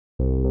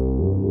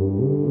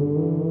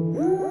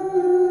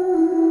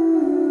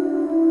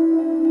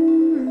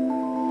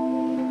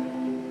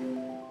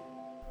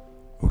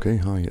Okay,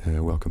 hi,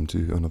 welcome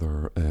to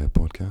another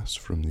podcast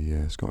from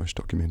the Scottish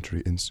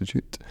Documentary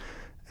Institute.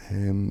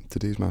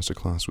 Today's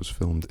masterclass was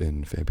filmed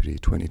in February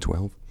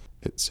 2012.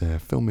 It's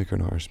filmmaker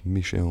and artist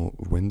Michel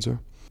Windsor,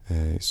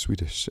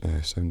 Swedish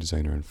sound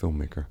designer and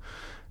filmmaker.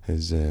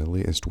 His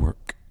latest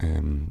work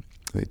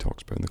that he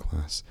talks about in the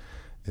class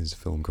is a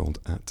film called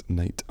At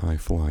Night I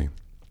Fly,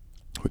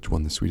 which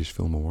won the Swedish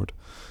Film Award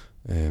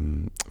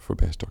for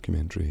Best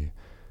Documentary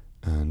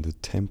and the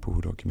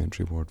Tempo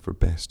Documentary Award for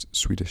Best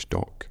Swedish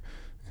Doc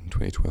in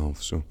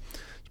 2012, so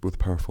it's both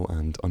powerful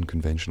and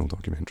unconventional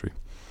documentary.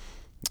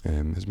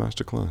 His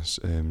masterclass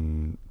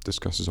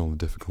discusses all the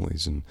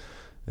difficulties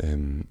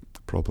and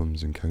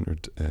problems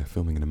encountered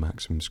filming in a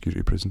maximum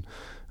security prison,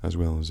 as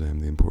well as the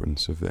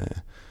importance of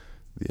the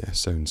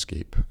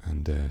soundscape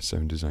and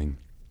sound design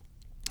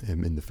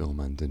in the film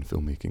and in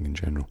filmmaking in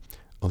general.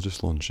 I'll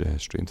just launch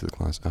straight into the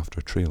class after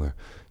a trailer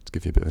to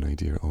give you a bit of an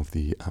idea of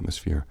the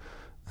atmosphere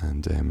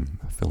and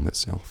film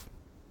itself.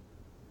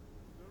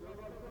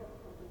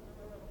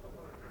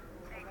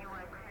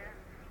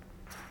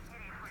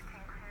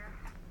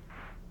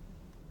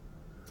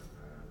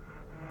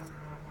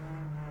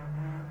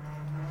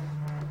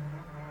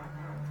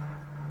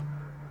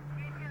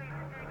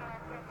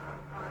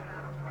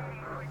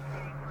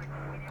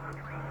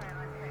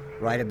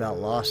 Write about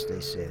loss, they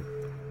said.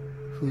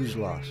 Whose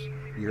loss?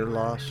 Your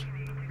loss?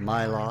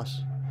 My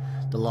loss?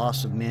 The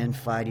loss of men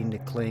fighting to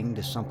cling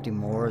to something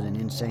more than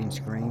insane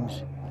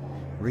screams?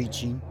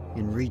 Reaching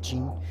and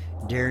reaching,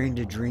 daring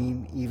to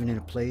dream, even in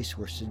a place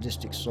where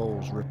sadistic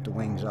souls rip the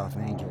wings off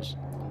angels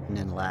and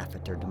then laugh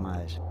at their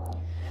demise.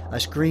 I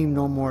scream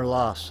no more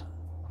loss,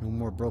 no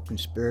more broken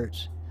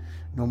spirits,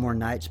 no more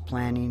nights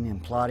planning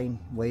and plotting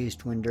ways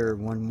to endure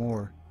one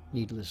more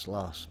needless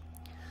loss.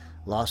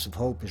 Loss of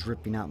hope is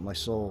ripping out my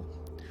soul.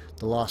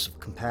 The loss of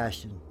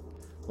compassion.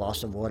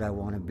 Loss of what I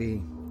want to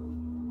be.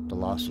 The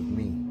loss of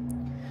me.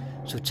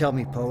 So tell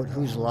me, poet,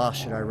 whose loss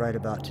should I write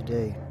about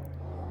today?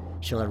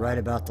 Shall I write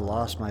about the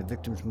loss my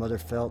victim's mother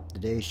felt the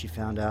day she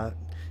found out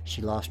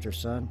she lost her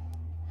son?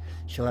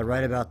 Shall I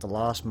write about the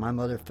loss my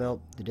mother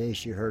felt the day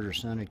she heard her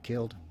son had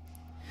killed?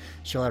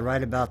 Shall I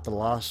write about the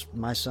loss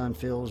my son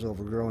feels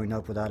over growing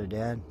up without a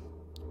dad?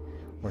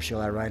 Or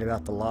shall I write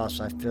about the loss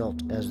I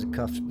felt as the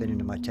cuffs bit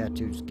into my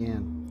tattooed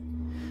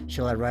skin?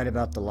 Shall I write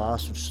about the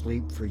loss of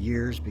sleep for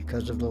years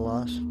because of the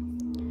loss?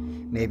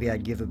 Maybe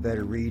I'd give a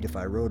better read if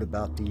I wrote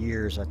about the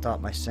years I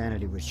thought my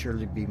sanity would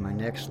surely be my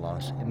next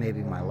loss, and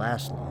maybe my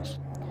last loss.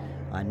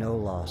 I know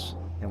loss,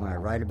 and when I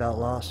write about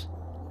loss,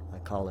 I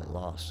call it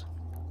loss.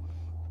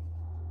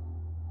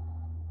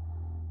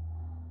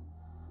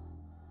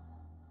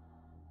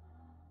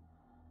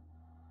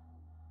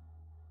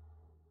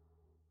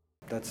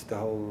 That's the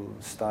whole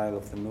style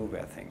of the movie,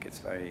 I think. It's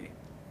very...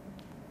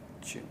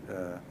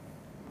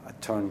 I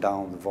turned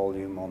down the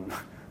volume on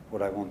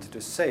what I wanted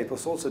to say. It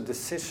was also a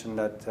decision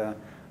that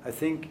I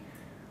think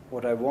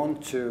what I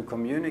want to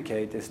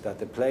communicate is that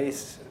the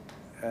place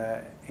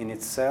in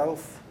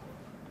itself,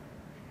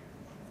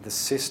 the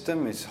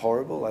system is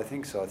horrible, I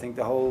think so. I think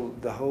the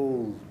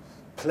whole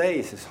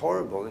place is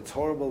horrible. It's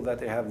horrible that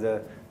they have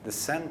the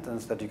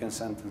sentence that you can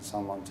sentence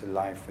someone to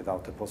life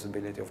without the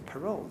possibility of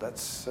parole.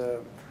 That's...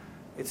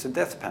 it's a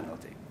death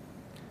penalty,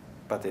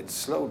 but it's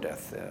slow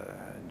death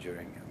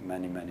during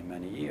many, many,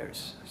 many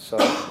years. So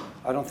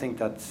I don't think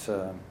that's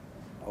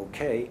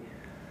okay.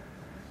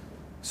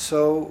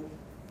 So,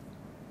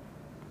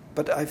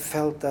 but I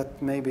felt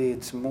that maybe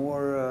it's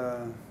more,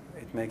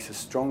 it makes a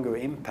stronger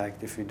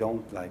impact if you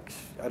don't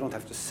I don't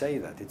have to say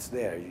that, it's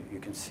there, you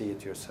can see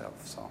it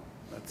yourself. So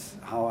that's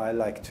how I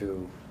like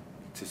to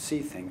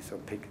see things or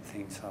pick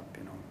things up,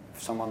 you know.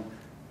 If someone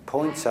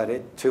points at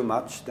it too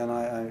much, then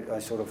I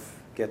sort of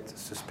get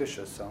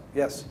suspicious, so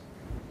yes.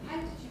 How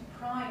did you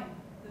prime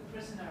the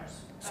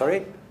prisoners?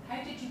 Sorry?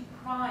 How did you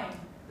prime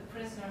the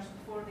prisoners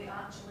before they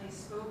actually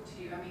spoke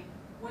to you? I mean,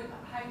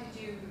 how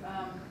did you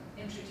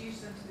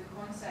introduce them to the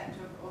concept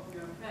of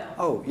your film?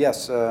 Oh,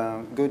 yes,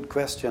 good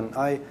question.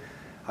 I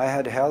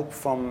had help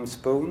from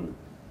Spoon,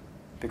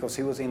 because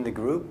he was in the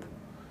group,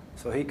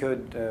 so he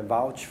could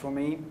vouch for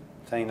me,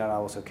 saying that I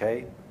was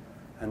okay.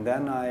 And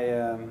then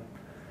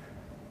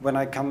when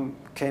I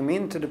came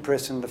into the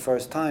prison the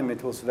first time,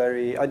 it was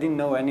I didn't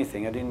know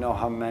anything. I didn't know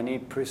how many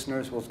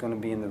prisoners was going to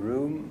be in the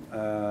room.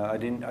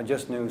 I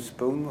just knew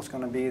Spoon was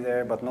going to be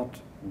there, but not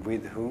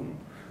with whom.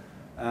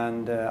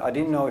 And I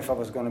didn't know if I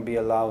was going to be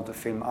allowed to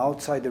film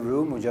outside the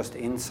room or just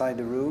inside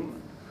the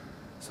room.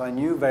 So I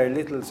knew very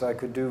little, so I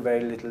could do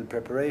very little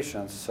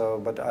preparations.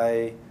 But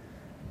I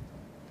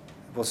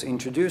was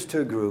introduced to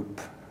a group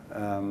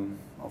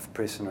of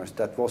prisoners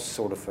that was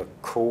sort of a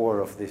core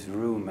of this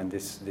room and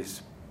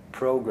this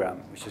program,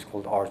 which is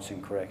called Arts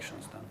in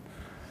Corrections then.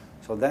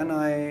 So then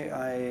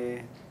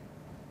I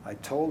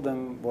told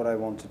them what I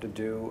wanted to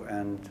do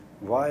and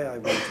why I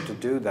wanted to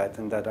do that,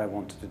 and that I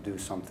wanted to do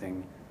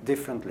something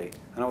differently.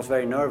 And I was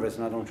very nervous,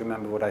 and I don't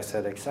remember what I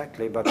said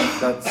exactly, but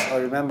I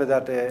remember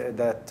that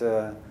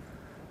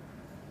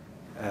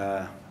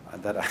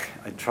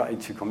I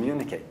tried to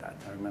communicate that.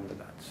 I remember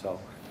that. So,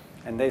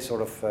 and they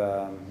sort of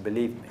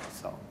believed me.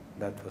 So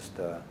that was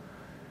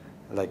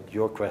like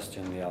your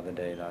question the other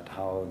day, that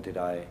how did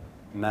I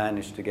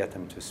manage to get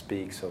them to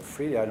speak so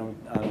freely? I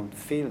don't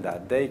feel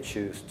that. They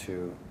choose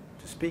to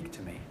speak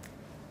to me,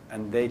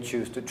 and they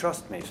choose to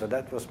trust me. So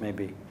that was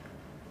maybe,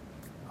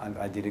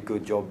 I did a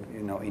good job,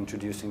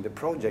 introducing the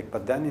project.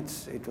 But then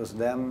it was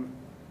them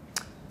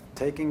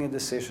taking a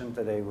decision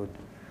that they would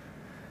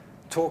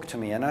talk to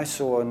me. And I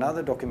saw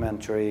another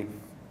documentary,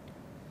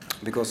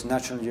 because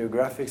National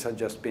Geographic had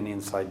just been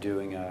inside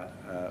doing a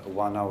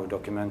 1-hour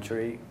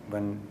documentary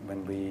when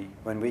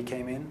we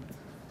came in,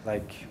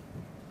 like,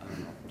 I don't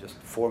know, just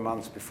 4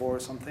 months before or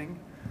something.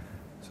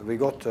 So we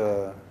got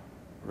a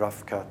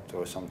rough cut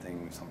or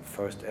something, some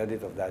first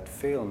edit of that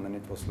film, and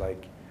it was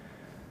like,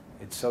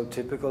 it's so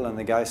typical, and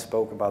the guy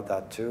spoke about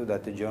that too,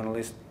 that the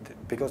journalists,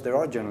 because there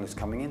are journalists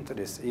coming into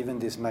this, even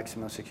these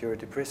maximum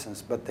security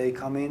prisons, but they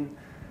come in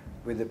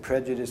with a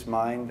prejudiced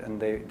mind,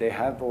 and they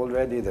have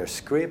already their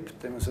script.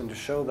 They was to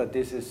show that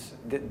this is,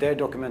 their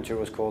documentary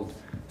was called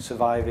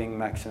Surviving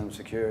Maximum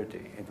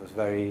Security. It was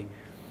very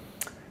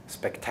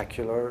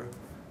spectacular,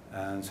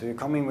 and so you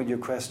come in with your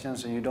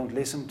questions and you don't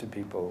listen to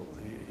people.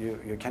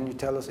 Can you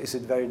tell us, is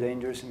it very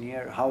dangerous in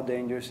here? How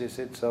dangerous is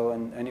it? So,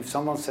 and if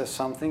someone says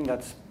something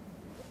that's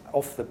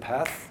off the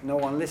path, no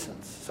one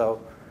listens.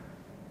 So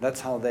that's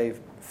how they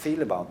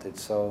feel about it.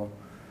 So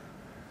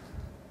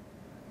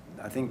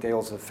I think they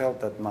also felt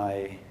that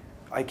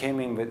I came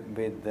in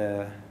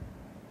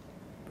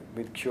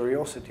with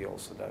curiosity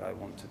also, that I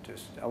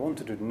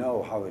wanted to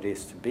know how it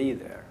is to be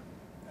there,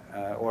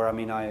 I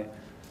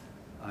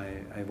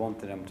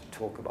wanted them to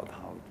talk about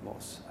how it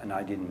was, and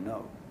I didn't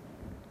know.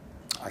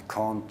 I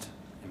can't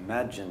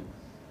imagine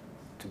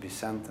to be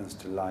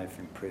sentenced to life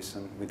in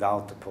prison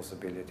without the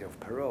possibility of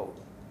parole.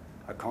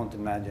 I can't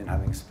imagine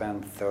having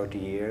spent 30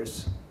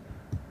 years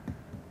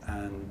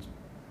and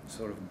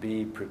sort of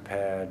be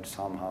prepared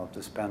somehow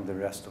to spend the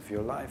rest of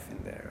your life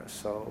in there.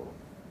 So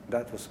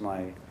that was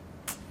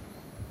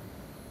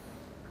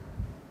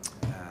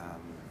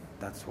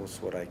that was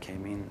what I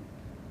came in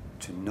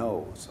to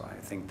know. So I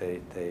think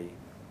they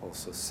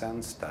also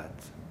sensed that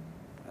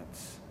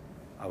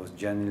I was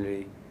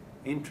genuinely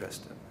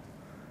interested.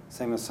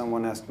 Same as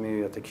someone asked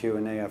me at the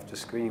Q&A after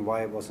screening,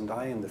 why wasn't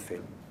I in the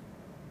film?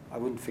 I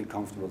wouldn't feel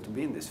comfortable to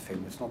be in this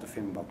film. It's not a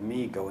film about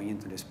me going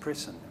into this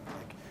prison.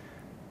 Like,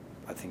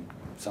 I think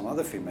some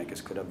other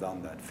filmmakers could have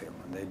done that film,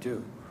 and they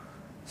do.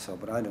 So,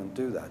 but I don't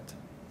do that.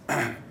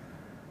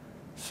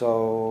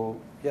 So,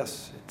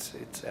 yes,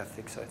 it's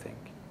ethics, I think.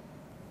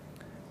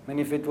 I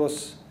mean,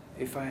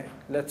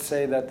 let's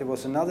say that there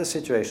was another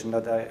situation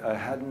that I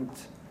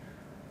hadn't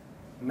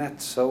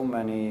met so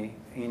many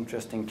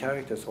interesting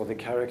characters, or the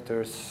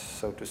characters,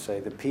 so to say,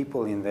 the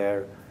people in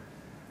there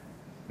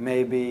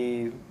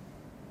maybe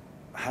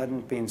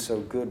hadn't been so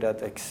good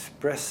at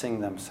expressing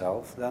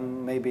themselves,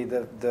 then maybe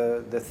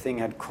the thing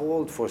had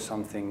called for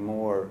something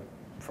more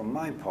from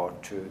my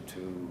part to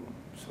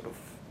sort of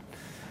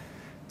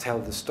tell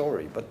the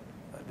story. But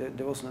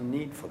there was no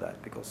need for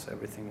that, because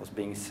everything was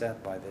being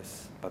said by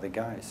the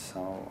guys.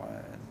 So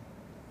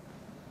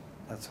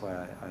that's why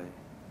I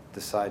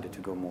decided to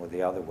go more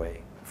the other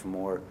way, for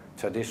more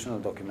traditional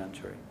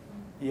documentary.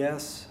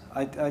 Yes,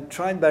 I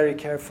tried very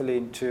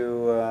carefully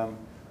to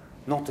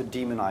not to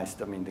demonize,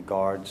 the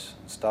guards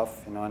and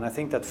stuff, and I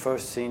think that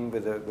first scene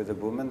with the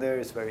woman there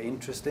is very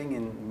interesting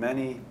in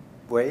many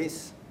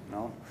ways,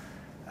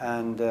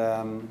 and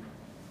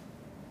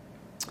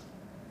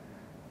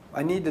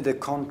I needed a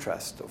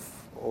contrast of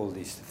all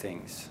these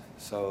things,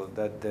 so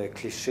that the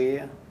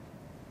cliché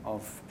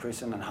of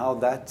prison and how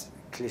that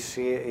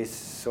cliché is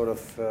sort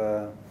of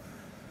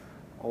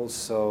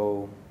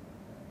also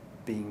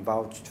being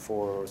vouched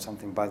for or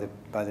something by the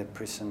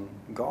prison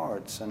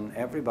guards and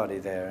everybody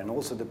there, and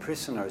also the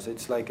prisoners.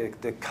 It's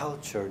like the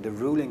culture, the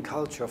ruling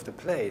culture of the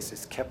place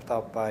is kept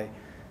up by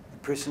the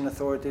prison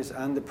authorities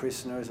and the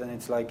prisoners, and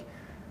it's like,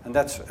 and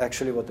that's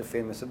actually what the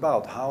film is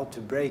about, how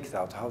to break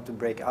that, how to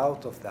break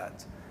out of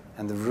that.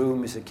 And the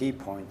room is a key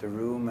point. The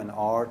room and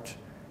art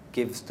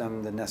gives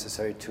them the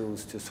necessary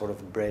tools to sort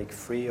of break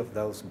free of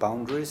those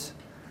boundaries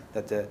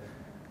that the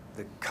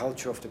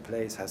culture of the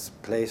place has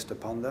placed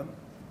upon them,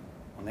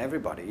 on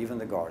everybody, even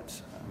the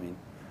guards.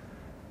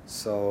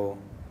 So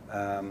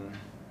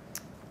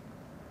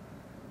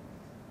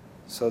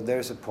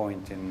there's a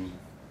point in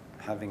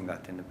having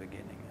that in the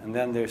beginning. And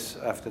then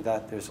after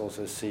that there's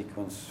also a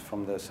sequence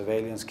from the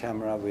surveillance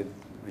camera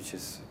which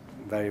is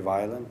very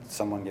violent.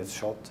 Someone gets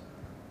shot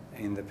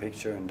in the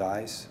picture and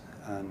dies.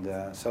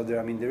 And so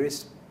there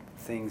is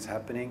things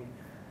happening.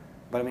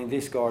 But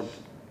this guard,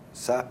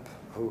 Sap,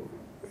 who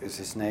is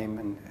his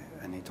name,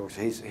 and he talks,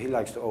 he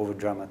likes to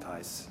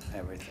over-dramatize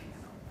everything.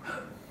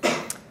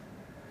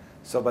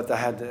 So, but I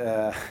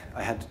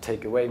had to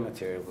take away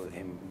material with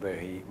him where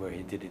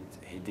he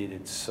did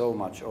it so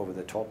much over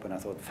the top, and I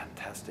thought,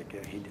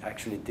 fantastic. He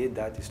actually did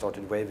that. He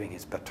started waving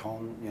his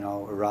baton,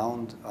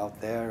 around out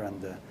there,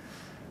 and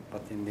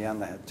but in the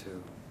end I had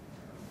to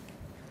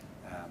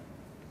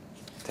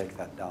take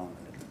that down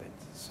a little bit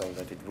so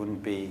that it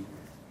wouldn't be.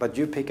 But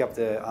you pick up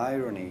the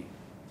irony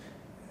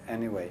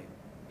anyway.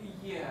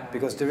 Yeah.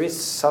 Because there is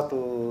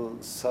subtle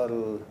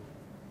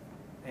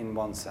in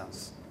one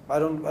sense. I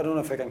don't know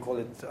if I can call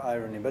it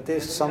irony, but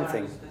there's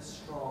something. That's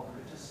strong,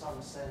 but just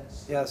some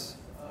sense. Yes.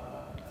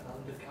 Of, an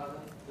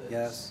undercurrent that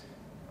Yes.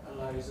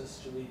 allows us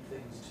to read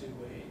things two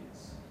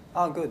ways.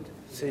 Oh, good.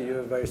 See,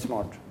 you're very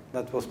smart.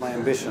 That was my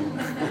ambition.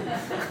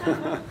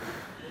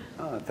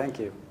 Oh, thank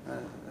you.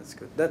 That's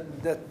good.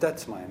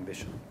 That's my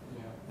ambition.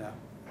 Yeah. Yeah,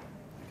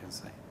 I can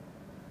say.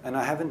 And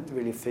I haven't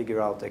really figured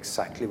out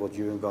exactly what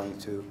you're going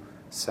to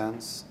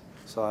sense.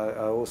 So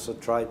I also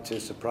try to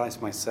surprise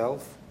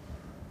myself.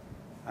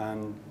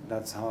 And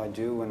that's how I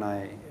do when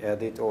I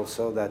edit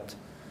also, that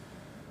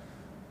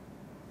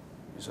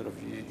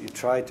you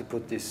try to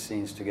put these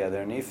scenes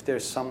together. And if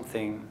there's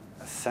something,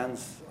 a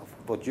sense of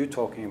what you're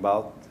talking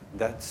about,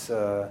 that's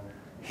a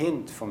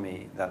hint for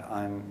me that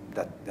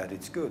that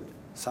it's good.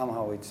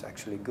 Somehow it's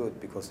actually good,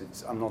 because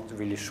I'm not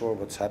really sure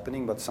what's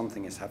happening, but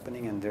something is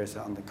happening, and there's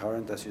an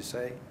undercurrent, as you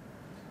say.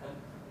 And,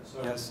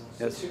 sorry, Yes, I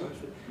don't yes. say too much,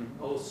 but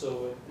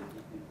also,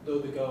 though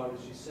the guard,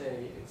 as you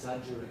say,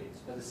 exaggerates,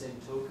 by the same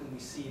token, we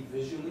see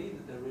visually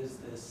that there is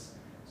this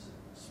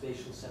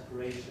spatial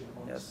separation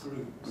amongst Yes.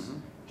 groups,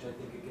 Mhm. which I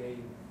think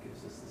again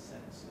gives us the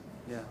sense of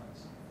Yeah.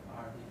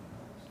 irony,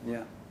 perhaps.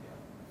 Yeah.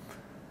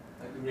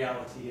 Like the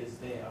reality is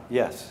there.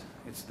 Yes,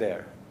 it's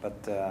there,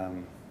 but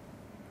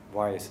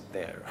why is it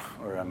there?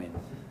 Or I mean,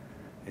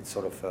 it's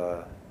sort of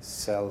a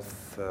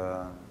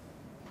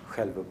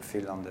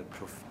självuppfyllande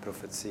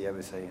profetia,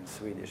 we say in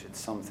Swedish. It's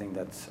something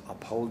that's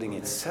upholding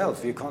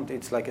itself. You can't.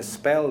 It's like a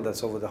spell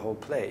that's over the whole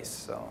place.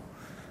 So,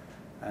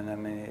 and I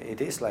mean,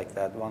 it is like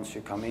that. Once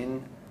you come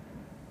in,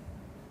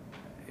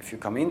 if you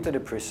come into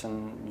the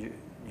prison,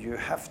 you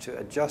have to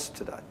adjust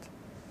to that,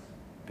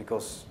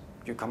 because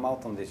you come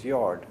out on this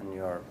yard and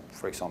you are,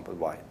 for example,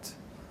 white.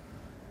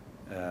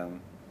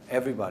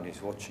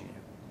 Everybody's watching you.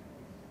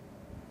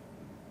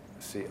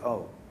 See,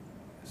 oh,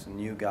 it's a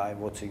new guy,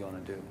 what's he going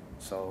to do?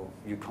 So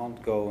you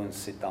can't go and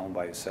sit down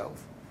by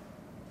yourself,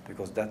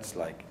 because that's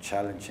like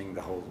challenging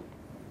the whole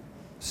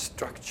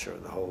structure,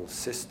 the whole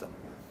system.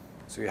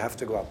 So you have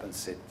to go up and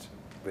sit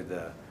with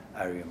the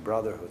Aryan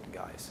Brotherhood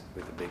guys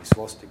with the big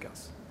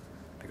swastikas,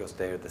 because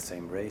they're the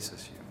same race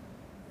as you.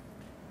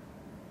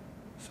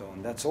 So,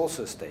 and that's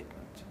also a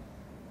statement.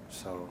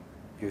 So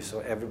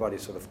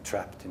everybody's sort of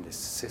trapped in this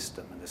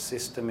system, and the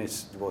system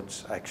is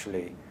what's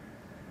actually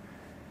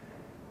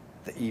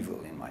the evil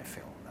in my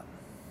film, then,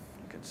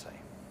 you could say.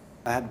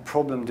 I had a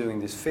problem doing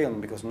this film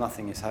because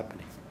nothing is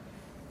happening.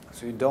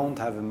 So you don't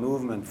have a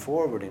movement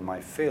forward in my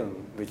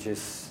film, which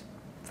is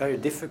very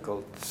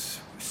difficult.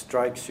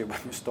 Strikes you when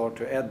you start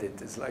to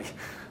edit. It's like,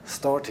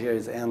 start here,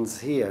 it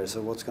ends here,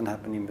 so what's going to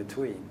happen in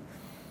between?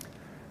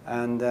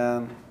 And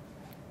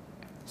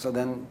so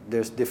then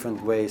there's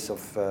different ways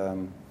of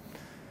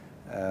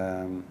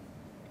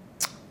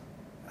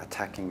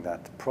attacking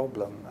that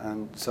problem.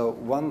 And so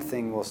one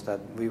thing was that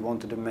we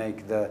wanted to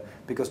make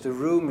because the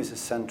room is a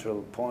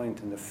central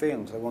point in the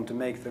film, so I want to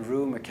make the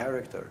room a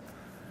character.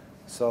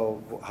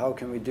 So how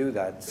can we do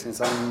that? Since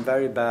I'm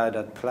very bad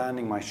at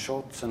planning my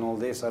shots and all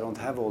this, I don't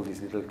have all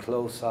these little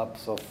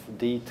close-ups of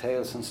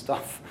details and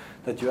stuff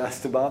that you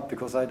asked about,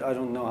 because I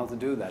don't know how to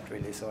do that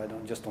really, so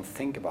I just don't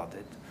think about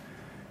it.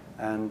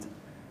 And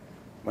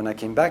when I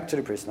came back to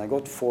the prison, I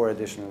got 4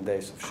 additional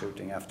days of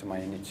shooting after my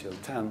initial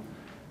 10.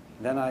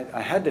 Then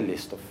I had a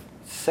list of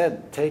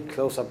take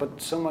close-up, but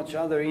so much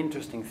other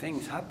interesting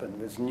things happened.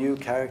 This new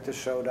characters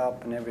showed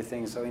up and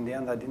everything, so in the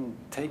end I didn't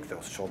take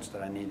those shots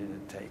that I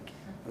needed to take.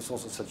 It was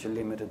also such a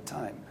limited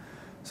time.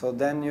 So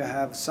then you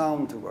have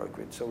sound to work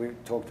with. So we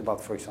talked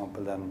about, for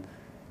example, then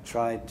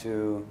try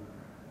to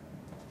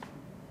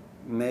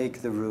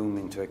make the room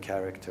into a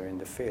character in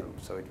the film,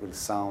 so it will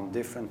sound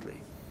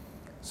differently.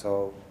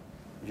 So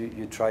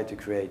you try to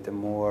create a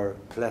more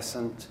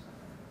pleasant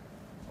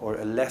or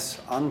a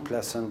less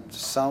unpleasant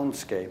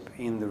soundscape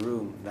in the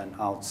room than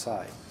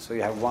outside. So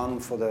you have one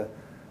for the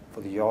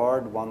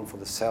yard, one for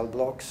the cell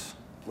blocks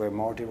where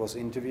Marty was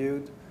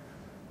interviewed,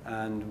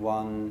 and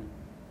one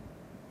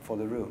for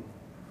the room.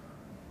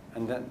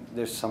 And then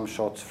there's some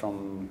shots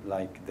from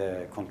like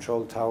the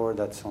control tower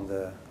that's on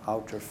the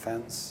outer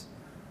fence.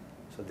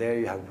 So there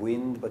you have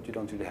wind, but you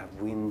don't really have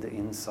wind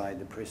inside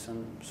the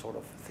prison, sort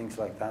of things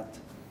like that.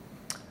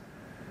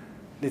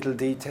 Little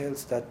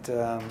details that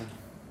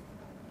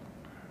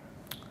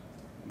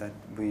that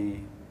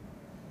we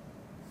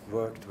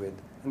worked with.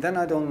 And then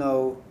I don't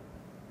know,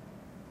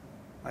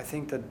 I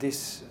think that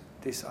these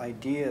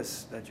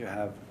ideas that you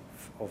have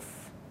of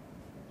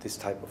this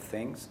type of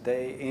things,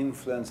 they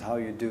influence how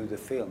you do the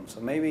film. So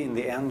maybe in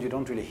the end you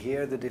don't really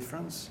hear the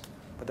difference,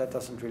 but that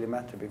doesn't really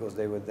matter because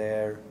they were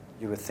there,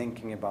 you were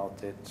thinking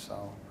about it,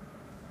 so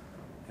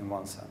in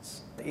one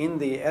sense. In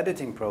the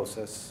editing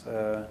process,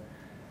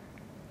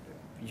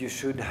 you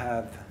should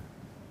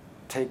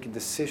take a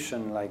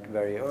decision like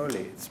very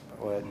early.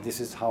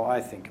 This is how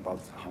I think about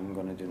how I'm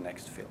going to do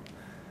next film.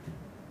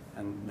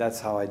 And that's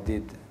how I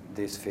did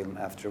this film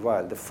after a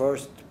while. The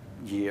first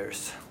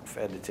years of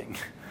editing,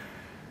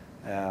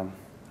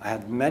 I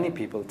had many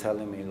people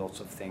telling me lots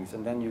of things,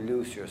 and then you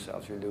lose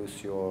yourself, you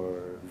lose your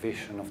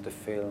vision of the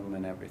film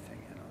and everything.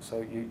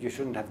 So you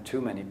shouldn't have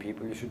too many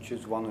people, you should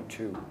choose one or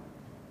two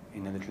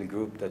in a little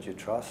group that you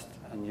trust,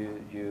 and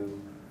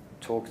you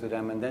talk to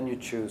them, and then you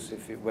choose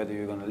whether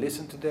you're going to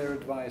listen to their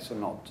advice or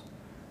not.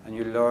 And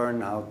you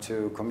learn how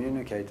to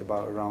communicate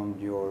around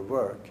your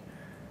work.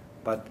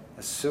 But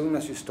as soon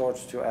as you start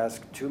to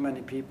ask too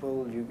many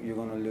people, you're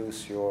going to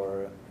lose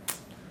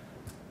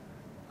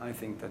I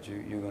think that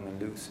you're going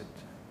to lose it.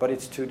 But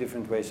it's two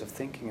different ways of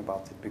thinking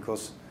about it,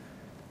 because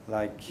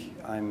like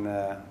I'm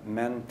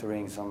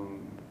mentoring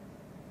some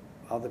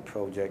other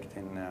project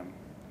in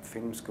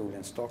film school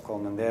in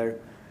Stockholm, and there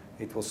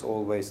it was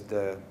always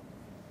the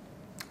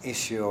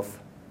issue of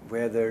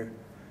whether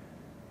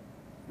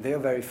they are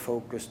very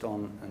focused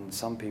on, and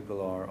some people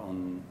are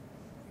on,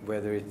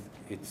 whether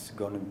it's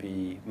going to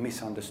be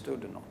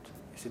misunderstood or not.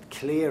 Is it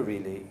clear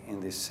really in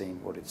this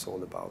scene what it's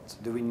all about?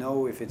 Do we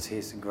know if it's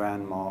his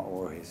grandma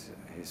or his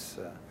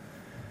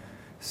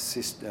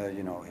sister,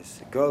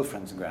 his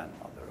girlfriend's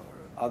grandmother,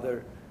 or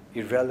other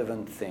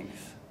irrelevant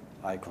things,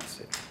 I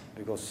consider.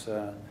 Because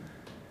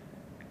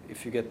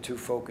if you get too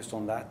focused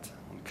on that,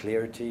 on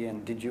clarity,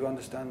 and did you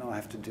understand? No, I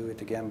have to do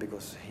it again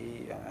because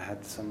he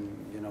had some,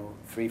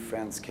 3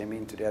 friends came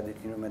into the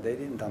editing room and they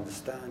didn't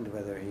understand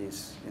whether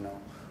he's,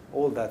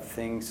 all that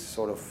things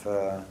sort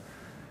of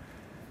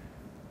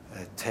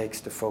takes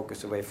the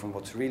focus away from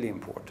what's really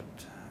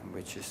important,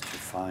 which is to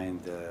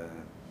find the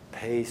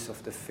pace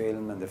of the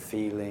film and the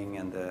feeling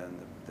and the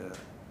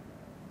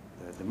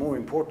more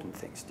important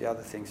things. The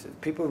other things,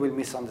 people will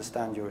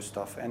misunderstand your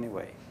stuff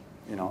anyway,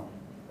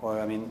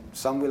 or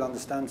some will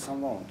understand,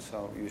 some won't.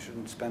 So you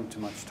shouldn't spend too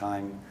much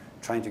time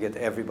trying to get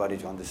everybody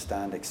to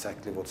understand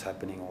exactly what's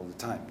happening all the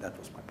time. That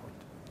was my point.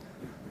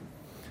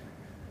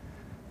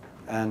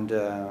 And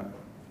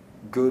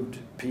good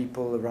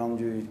people around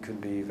you, it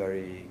could be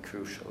very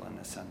crucial and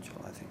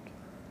essential, I think.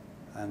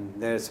 And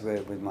there's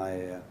where with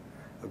my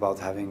about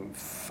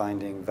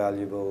finding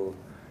valuable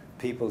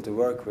people to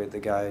work with. The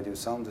guy I do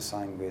sound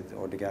design with,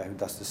 or the guy who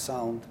does the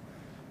sound,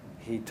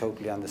 he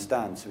totally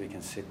understands. So we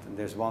can sit. And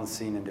there's one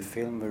scene in the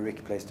film where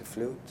Rick plays the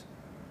flute,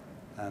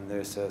 and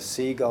there's a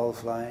seagull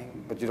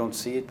flying, but you don't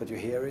see it, but you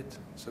hear it.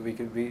 So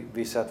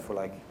we sat for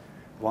like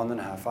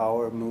 1.5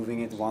 hours moving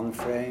it one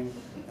frame,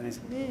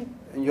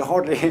 and you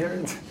hardly hear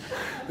it.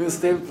 We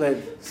still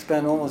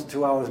spend almost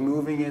 2 hours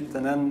moving it,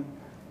 and then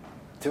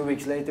 2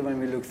 weeks later when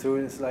we look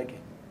through it, it's like,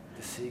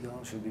 the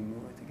seagull, should we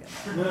move it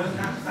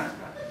again?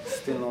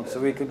 Still not.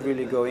 So we could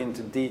really go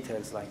into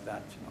details like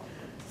that,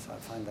 So I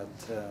find that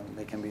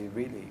they can be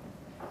really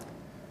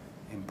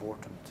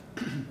important.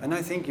 And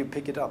I think you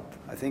pick it up.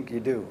 I think you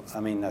do.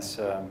 That's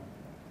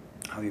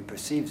how you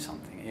perceive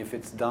something. If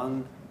it's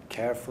done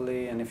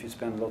carefully, and if you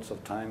spend lots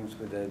of time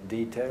with the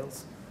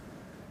details,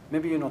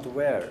 maybe you're not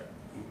aware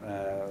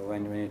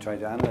when you try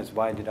to analyze,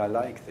 why did I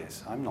like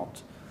this? I'm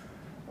not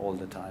all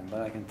the time,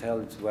 but I can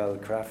tell it's well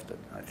crafted.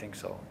 I think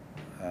so,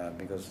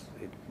 because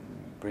it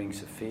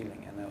brings a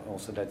feeling, and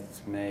also that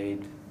it's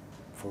made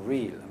for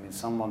real.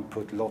 Someone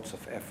put lots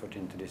of effort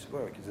into this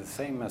work. It's the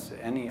same as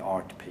any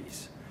art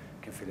piece.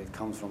 You can feel it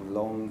comes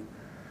from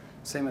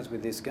same as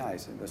with these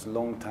guys. It was a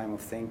long time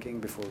of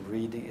thinking before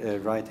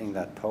writing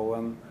that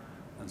poem,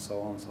 and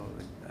so on.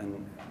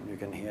 And you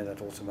can hear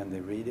that also when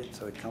they read it.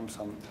 So it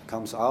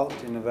comes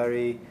out in a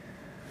very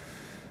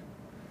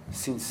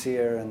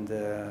sincere and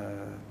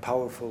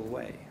powerful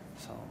way.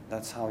 So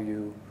that's how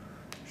you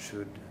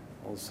should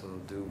also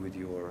do with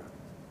your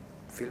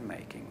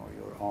filmmaking or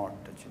your art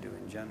that you do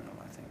in general,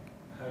 I think.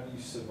 How do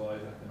you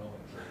survive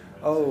economically?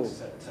 Oh,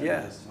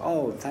 yeah.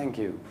 Oh, thank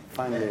you.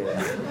 Finally,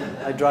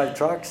 I drive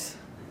trucks,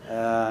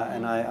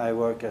 and I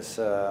work as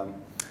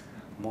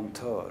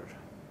montage.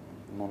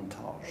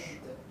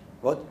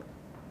 What?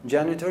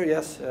 Janitor?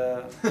 Yes.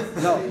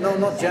 No,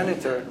 not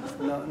janitor.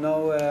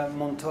 No,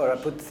 monteur. I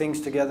put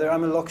things together.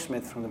 I'm a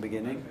locksmith from the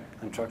beginning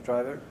and truck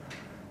driver,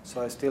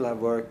 so I still have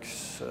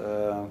works,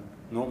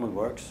 normal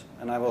works,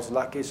 and I was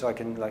lucky, so I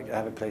can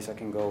have a place I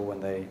can go when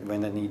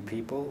they need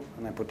people,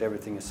 and I put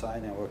everything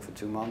aside and I work for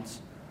 2 months,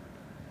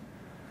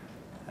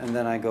 and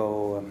then I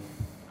go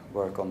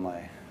work on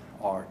my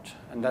art,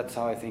 and that's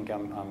how I think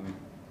I'm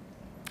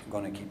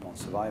going to keep on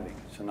surviving.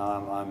 So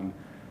now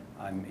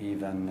I'm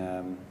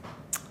even.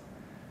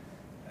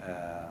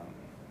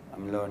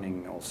 I'm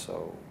learning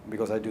also,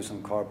 because I do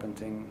some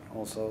carpenting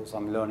also, so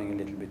I'm learning a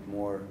little bit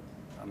more.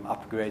 I'm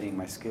upgrading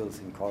my skills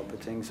in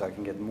carpeting so I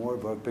can get more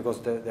work, because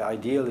the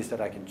ideal is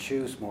that I can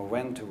choose more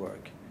when to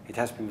work. It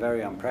has been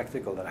very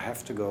unpractical that I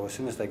have to go, as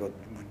soon as they got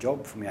a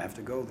job for me, I have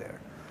to go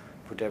there,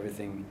 put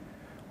everything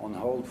on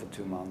hold for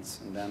 2 months,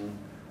 and then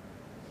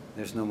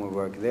there's no more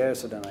work there,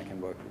 so then I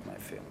can work with my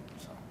film.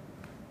 So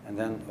And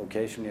then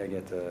occasionally I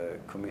get a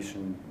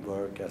commission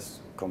work as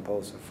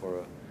composer for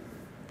a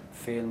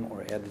film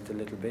or edit a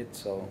little bit.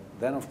 So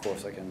then of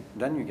course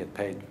then you get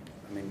paid,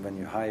 I mean, when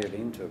you're hired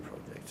into a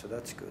project, so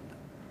that's good.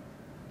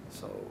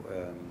 So,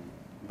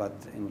 but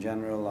in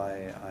general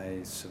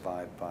I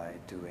survive by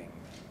doing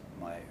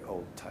my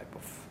old type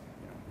of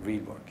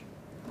real work.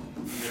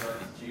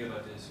 Do you get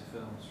ideas for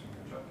films from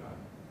your truck driving?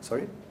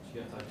 Sorry? Do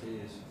you get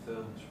ideas for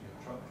films from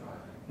your truck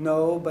driving?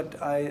 No, but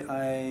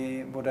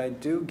what I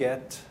do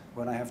get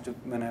when I have to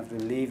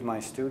leave my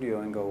studio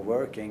and go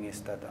working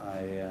is that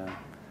I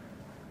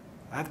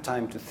have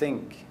time to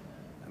think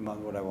about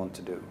what I want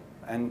to do.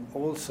 And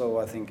also,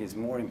 I think it's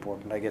more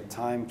important, I get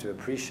time to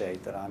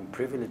appreciate that I'm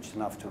privileged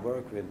enough to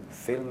work with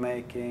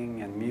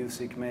filmmaking and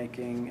music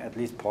making, at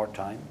least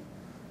part-time,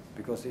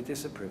 because it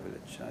is a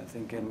privilege, I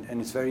think,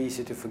 and it's very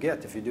easy to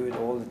forget. If you do it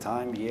all the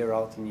time, year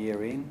out and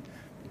year in,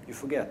 you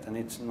forget, and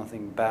it's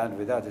nothing bad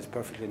with that. It's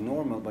perfectly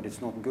normal, but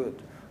it's not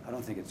good. I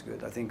don't think it's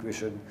good. I think we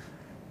should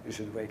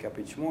wake up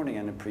each morning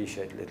and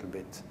appreciate a little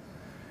bit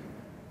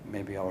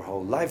maybe our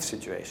whole life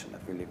situation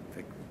that we live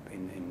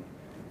in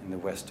the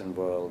Western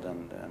world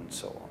and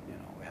so on.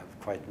 We have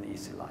quite an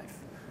easy life.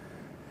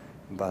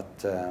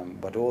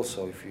 But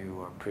also, if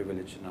you are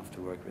privileged enough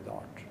to work with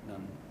art,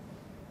 then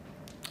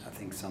I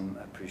think some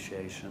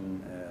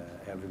appreciation,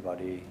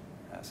 everybody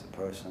as a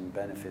person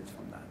benefits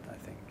from that, I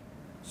think.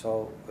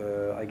 So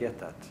I get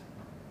that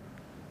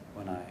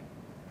when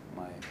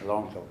my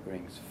alarm clock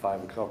rings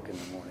 5 o'clock in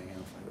the morning,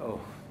 and it's like, oh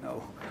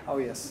no, oh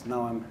yes,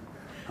 now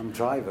I'm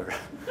driver,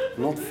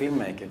 not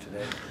filmmaker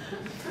today.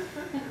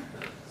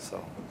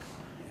 So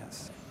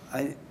yes,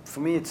 for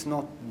me it's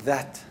not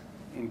that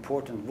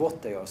important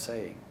what they are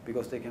saying,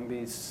 because there can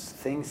be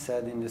things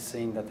said in the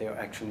scene that they are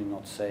actually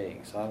not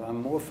saying. So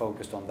I'm more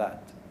focused on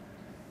that,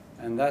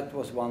 and that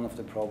was one of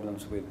the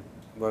problems with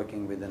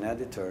working with an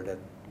editor that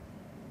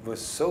was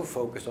so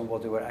focused on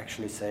what they were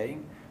actually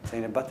saying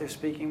that, but they're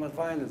speaking about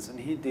violence, and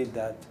he did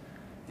that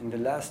in the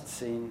last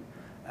scene,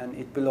 and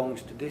it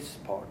belongs to this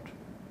part.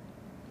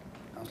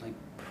 I was like,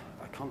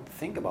 I can't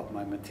think about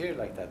my material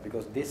like that,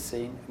 because this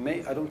scene,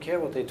 I don't care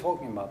what they're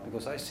talking about,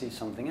 because I see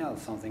something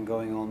else, something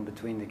going on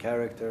between the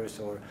characters,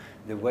 or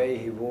the way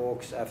he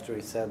walks after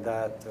he said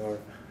that,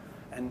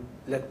 and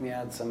let me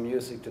add some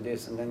music to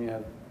this, and then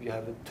you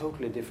have a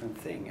totally different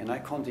thing, and I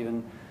can't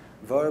even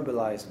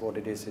verbalize what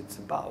it is it's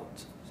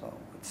about. So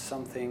it's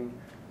something,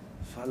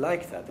 so I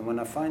like that. And when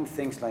I find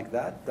things like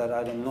that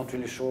I'm not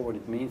really sure what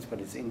it means, but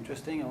it's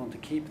interesting, I want to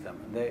keep them.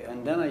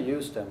 And then I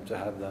use them to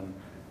have them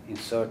in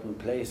certain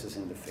places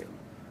in the film.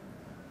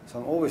 So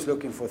I'm always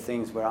looking for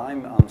things where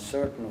I'm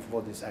uncertain of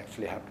what is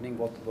actually happening,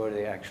 what were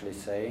they actually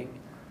saying.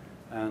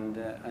 And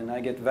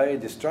I get very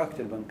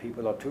distracted when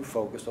people are too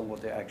focused on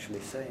what they're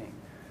actually saying,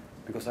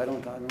 because I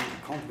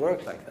can't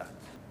work like that.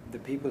 The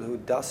people who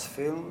does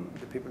film,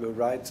 the people who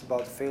writes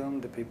about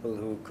film, the people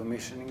who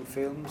commissioning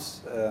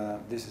films,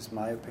 this is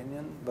my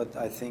opinion, but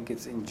I think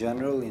it's in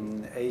general,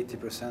 in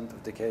 80%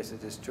 of the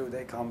cases it's true,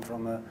 they come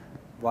from a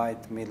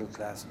white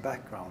middle-class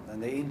background,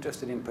 and they're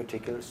interested in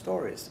particular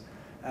stories.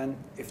 And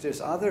if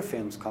there's other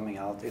films coming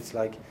out, it's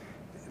like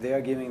they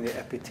are giving the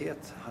epithet.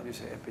 How do you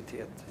say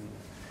epithet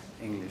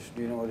in English?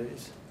 Do you know what it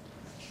is?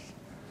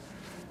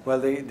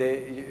 Well,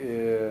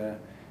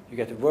 you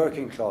get a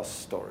working class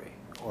story,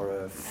 or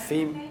a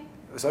theme.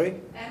 Sorry?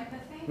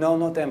 Empathy? No,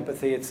 not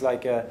empathy. It's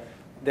like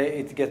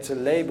it gets a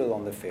label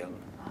on the film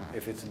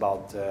if it's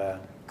about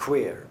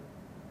queer,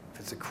 if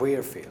it's a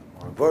queer film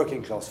or a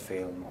working class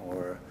film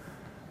or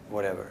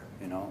whatever,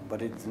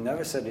 But it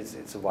never said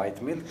it's a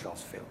white middle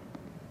class film,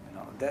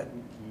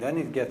 Then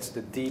it gets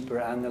the deeper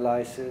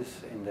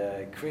analysis in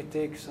the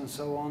critics and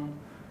so on,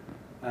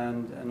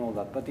 and all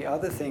that. But the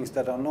other things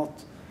that are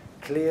not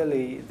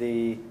clearly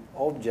the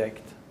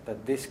object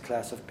that this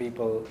class of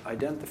people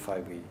identify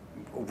with,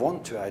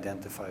 want to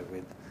identify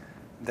with,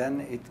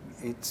 then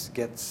it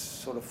gets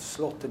sort of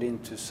slotted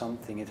into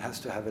something. It has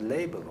to have a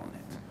label on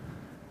it.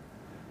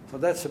 So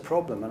that's a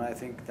problem, and I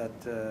think that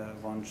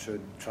one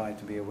should try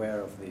to be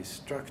aware of these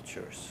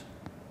structures.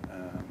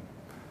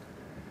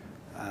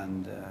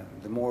 And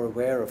the more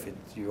aware of it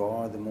you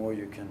are, the more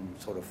you can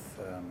sort of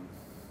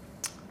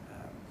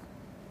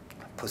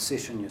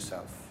position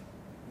yourself,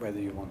 whether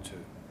you want to,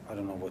 I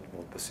don't know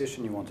what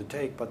position you want to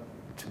take, but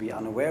to be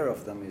unaware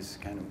of them is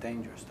kind of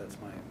dangerous. That's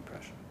my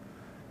impression.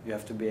 You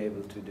have to be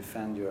able to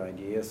defend your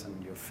ideas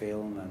and your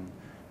film and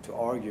to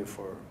argue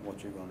for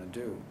what you're going to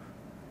do.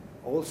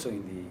 Also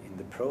in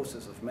the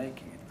process of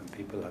making it, when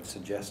people have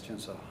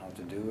suggestions of how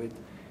to do it,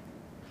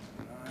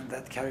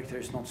 that character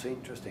is not so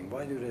interesting.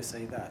 Why do they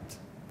say that?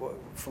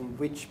 From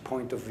which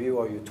point of view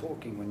are you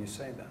talking when you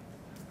say that?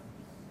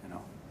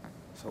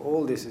 So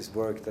all this is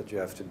work that you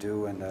have to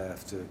do, and I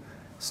have to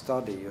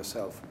study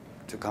yourself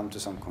to come to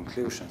some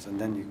conclusions, and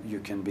then you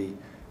can be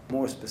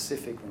more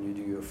specific when you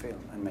do your film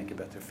and make a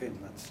better film.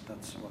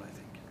 That's what I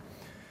think.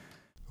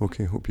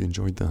 Okay, hope you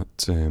enjoyed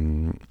that.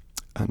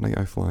 At Night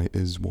I Fly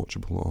is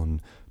watchable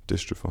on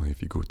Distrify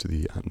if you go to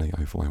the At Night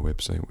I Fly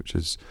website, which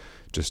is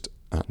just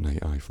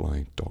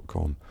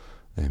atnightifly.com.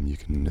 You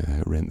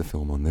can rent the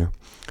film on there.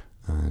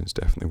 It's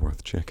definitely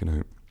worth checking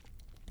out.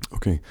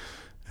 Okay,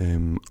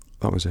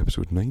 that was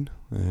episode 9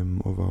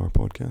 of our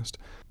podcast.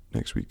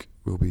 Next week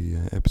will be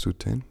episode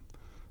 10.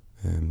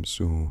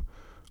 So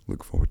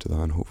look forward to that,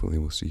 and hopefully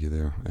we'll see you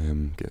there.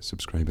 Get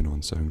subscribing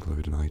on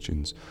SoundCloud and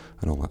iTunes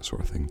and all that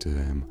sort of thing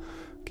to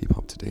keep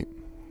up to date.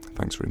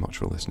 Thanks very much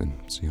for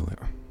listening. See you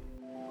later.